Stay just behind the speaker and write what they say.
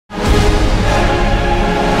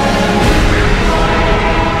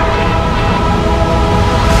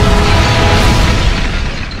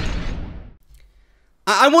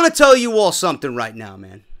want to tell you all something right now,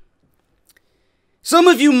 man. Some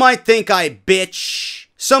of you might think I bitch.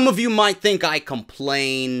 Some of you might think I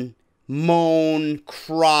complain, moan,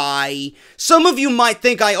 cry. Some of you might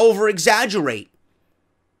think I over-exaggerate.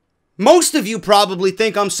 Most of you probably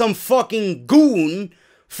think I'm some fucking goon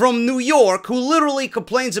from New York who literally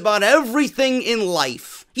complains about everything in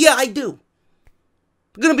life. Yeah, I do.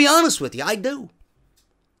 I'm gonna be honest with you, I do.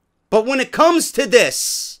 But when it comes to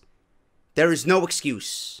this, there is no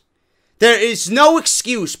excuse. There is no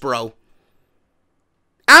excuse, bro.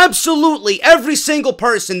 Absolutely every single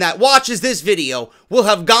person that watches this video will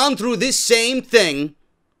have gone through this same thing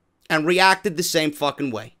and reacted the same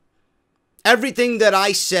fucking way. Everything that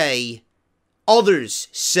I say, others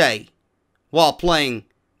say while playing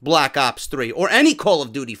Black Ops 3 or any Call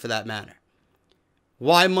of Duty for that matter.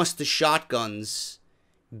 Why must the shotguns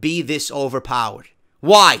be this overpowered?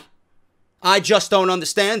 Why? I just don't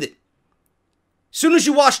understand it. Soon as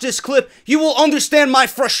you watch this clip, you will understand my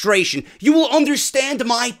frustration. You will understand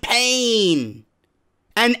my pain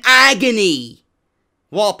and agony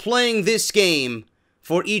while playing this game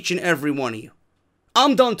for each and every one of you.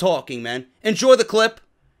 I'm done talking, man. Enjoy the clip.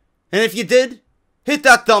 And if you did, hit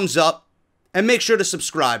that thumbs up and make sure to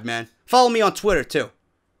subscribe, man. Follow me on Twitter, too.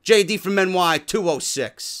 JD from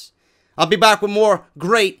NY206. I'll be back with more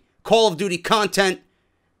great Call of Duty content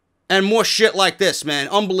and more shit like this, man.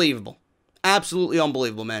 Unbelievable. Absolutely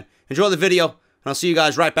unbelievable, man. Enjoy the video, and I'll see you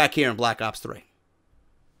guys right back here in Black Ops 3.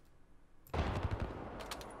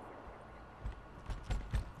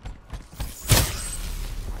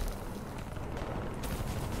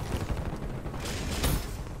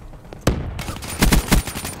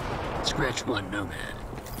 Scratch one, Nomad.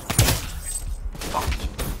 Fuck.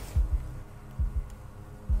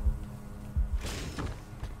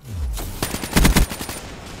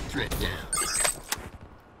 Threat down.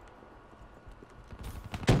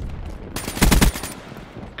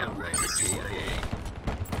 Outrider JIA.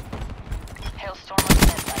 Hailstorm on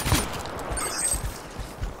standby.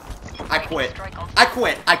 I quit. I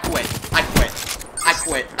quit. I quit. I quit. I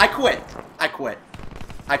quit. I quit. I quit.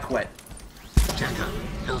 I quit. Check up.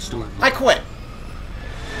 Hailstorm. I quit.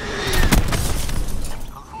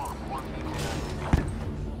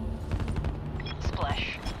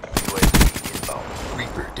 Splash.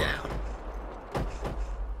 Reaper down.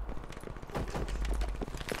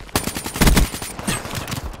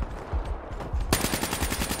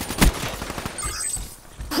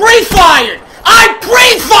 Pre-fired! I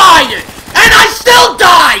pre-fired! And I still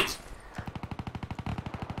died!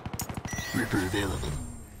 Reaper available.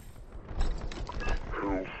 I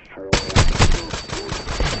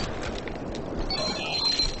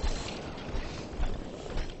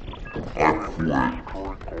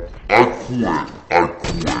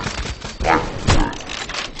quit.